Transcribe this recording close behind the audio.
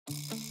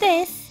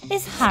This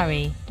is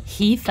Harry.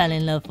 He fell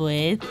in love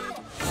with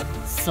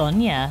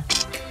Sonia.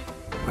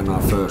 When I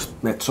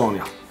first met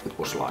Sonia, it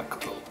was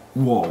like,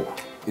 whoa,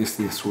 is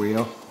this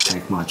real?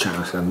 Take my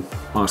chance and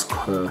ask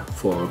her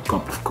for a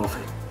cup of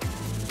coffee.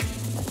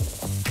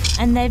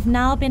 And they've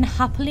now been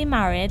happily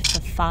married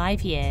for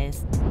 5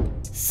 years.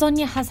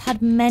 Sonia has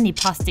had many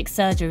plastic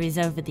surgeries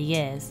over the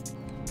years.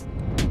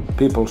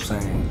 People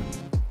say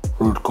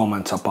rude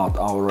comments about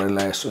our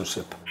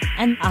relationship.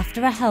 And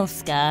after a health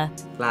scare,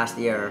 last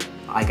year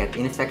I get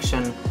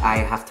infection. I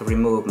have to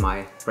remove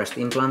my breast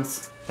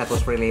implants. That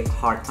was really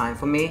hard time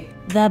for me.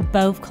 they're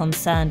both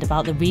concerned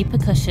about the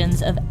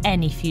repercussions of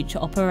any future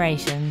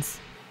operations.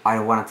 I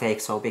don't want to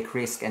take so big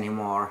risk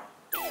anymore,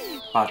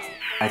 but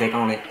I take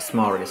only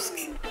small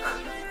risks.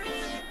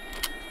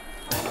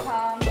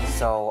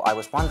 So I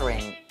was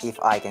wondering if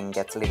I can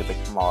get a little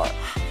bit more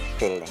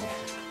filling.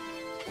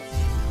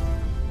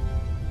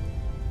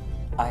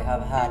 I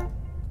have had,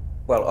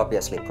 well,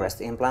 obviously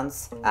breast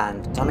implants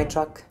and tummy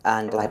tuck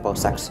and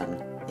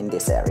liposuction in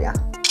this area.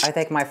 I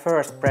take my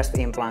first breast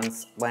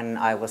implants when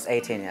I was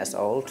 18 years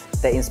old.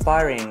 The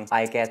inspiring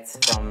I get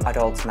from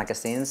adult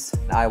magazines,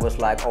 I was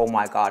like, oh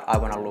my god, I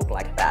want to look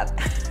like that.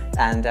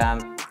 And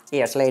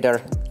years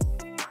later,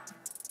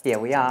 here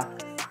we are.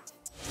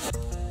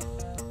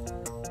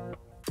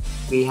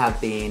 We have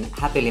been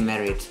happily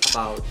married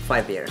about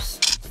 5 years.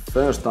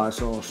 First I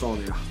saw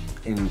Sonia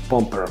in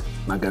Pomper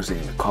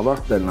magazine cover,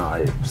 then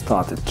I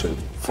started to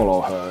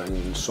follow her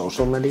in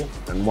social media,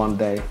 and one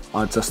day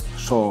I just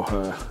saw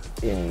her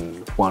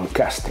in one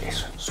gas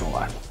station, so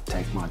I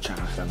take my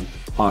chance and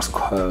ask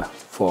her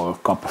for a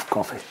cup of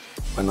coffee.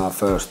 When I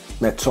first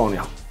met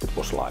Sonia, it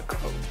was like,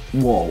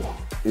 whoa,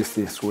 is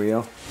this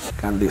real?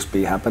 Can this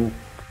be happening?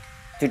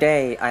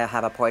 Today I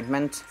have an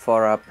appointment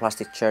for a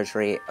plastic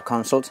surgery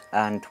consult,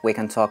 and we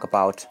can talk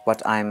about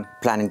what I'm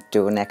planning to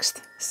do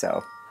next,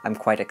 so I'm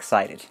quite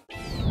excited.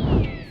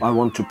 I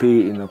want to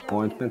be in an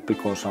appointment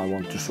because I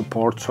want to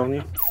support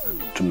Sonia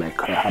and to make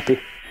her happy.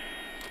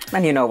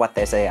 And you know what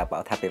they say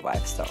about happy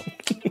wives, so...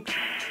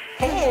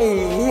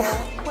 Hey!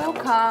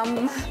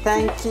 Welcome!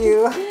 Thank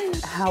you!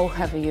 How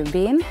have you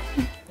been?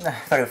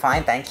 Very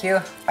fine, thank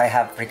you. I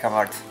have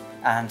recovered,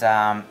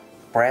 and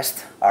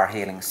breasts are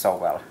healing so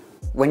well.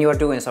 When you are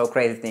doing so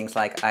crazy things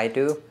like I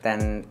do,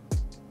 then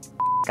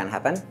can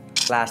happen.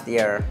 Last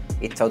year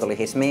it totally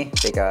hit me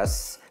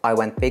because I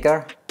went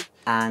bigger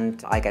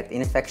and I get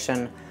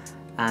infection,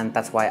 and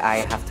that's why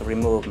I have to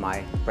remove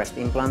my breast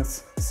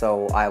implants.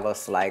 So I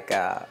was like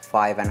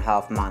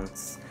 5.5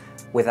 months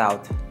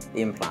without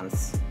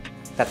implants.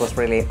 That was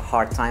really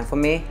hard time for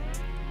me,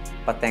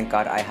 but thank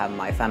God I have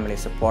my family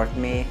support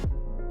me.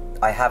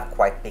 I have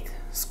quite big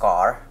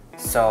scar,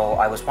 so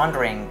I was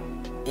wondering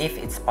if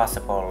it's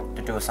possible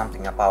to do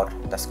something about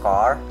the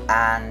scar,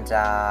 and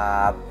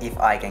if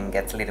I can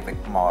get a little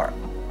bit more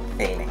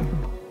filling.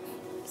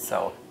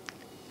 So.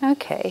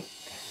 Okay.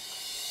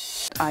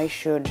 I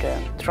should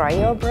try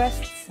your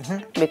breasts,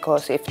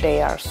 because if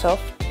they are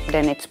soft,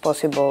 then it's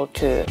possible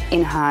to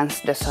enhance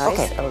the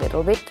size a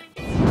little bit.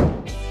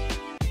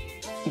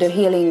 The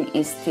healing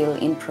is still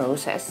in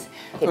process.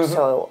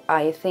 So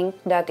I think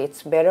that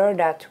it's better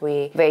that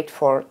we wait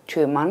for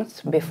 2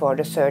 months before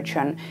the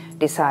surgeon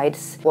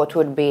decides what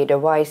would be the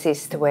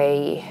wisest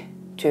way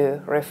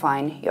to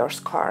refine your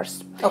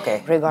scars.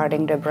 Okay.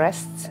 Regarding the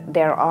breasts,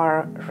 there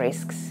are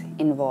risks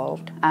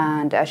involved,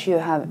 and as you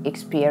have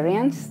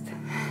experienced,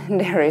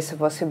 there is a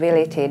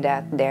possibility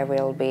that there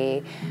will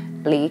be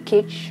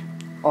leakage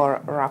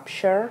or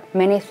rupture.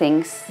 Many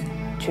things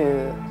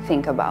to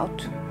think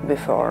about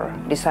before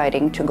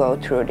deciding to go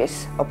through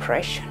this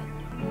operation.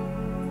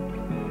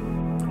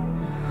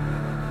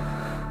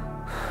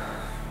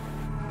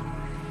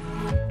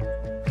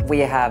 We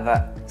have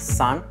a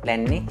son,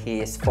 Lenny.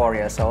 He is 4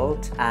 years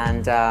old,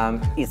 and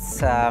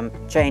it's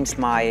changed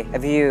my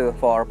view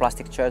for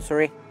plastic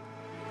surgery.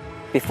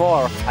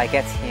 Before I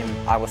get him,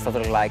 I was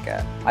totally like,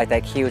 I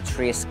take huge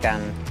risk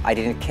and I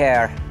didn't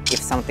care if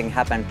something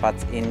happened, but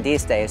in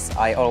these days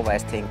I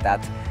always think that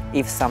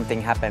if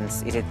something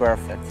happens, is it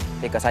worth it?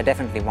 Because I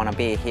definitely want to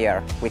be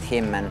here with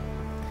him and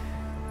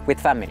with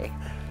family.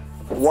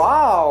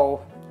 Wow!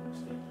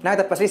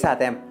 Näytäpäs lisää,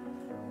 Teemu.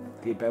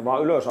 Kiipeä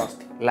vaan ylös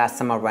asti. Last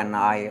summer when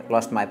I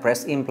lost my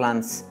breast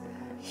implants,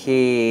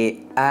 he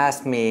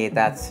asked me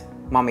that,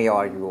 "Mommy,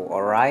 are you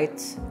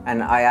alright?"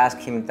 And I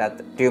asked him that,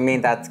 "Do you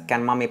mean that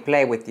can mommy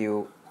play with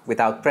you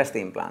without breast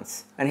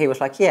implants?" And he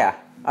was like, "Yeah."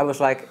 I was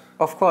like,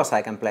 "Of course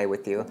I can play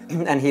with you."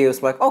 And he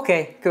was like,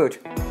 "Okay, good."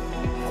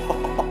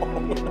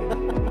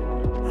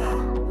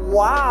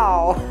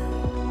 Wow!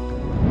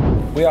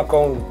 We are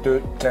going to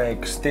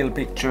take still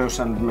pictures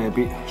and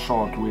maybe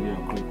short video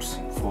clips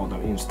for the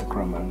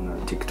Instagram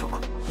and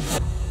TikTok.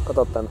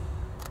 Kato tän.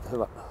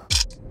 Hyvä.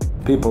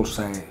 People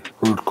say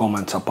rude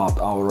comments about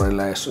our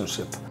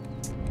relationship.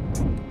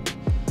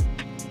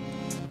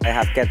 I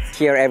have get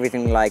hear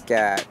everything like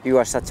you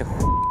are such a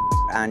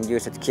and you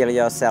should kill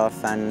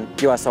yourself, and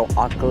you are so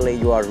ugly,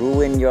 you are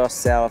ruining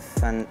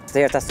yourself, and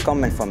they are just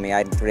comment for me.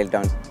 I really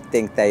don't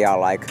think they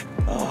are like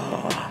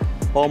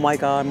oh my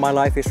god, my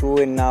life is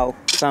ruined now.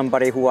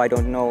 Somebody who I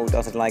don't know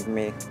doesn't like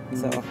me.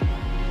 So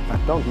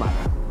That don't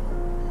matter.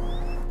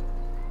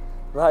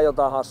 Vähän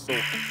jotain hassua.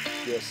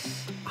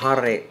 Yes.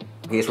 Harry,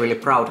 he's really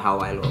proud how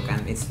I look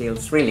and it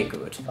feels really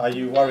good. Are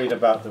you worried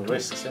about the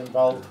risks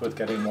involved with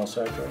getting more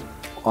surgery?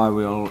 I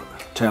will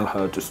tell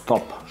her to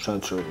stop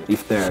surgery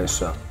if there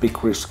is a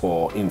big risk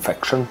for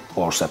infection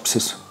or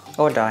sepsis.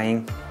 Or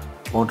dying.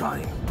 Or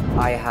dying.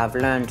 I have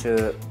learned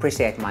to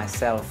appreciate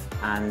myself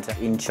and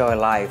enjoy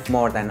life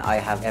more than I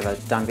have ever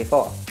done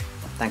before.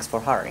 Thanks for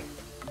Harry.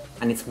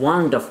 And it's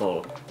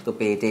wonderful to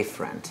be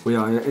different. We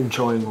are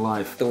enjoying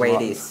life. The way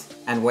it is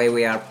and the way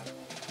we are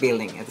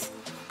building it.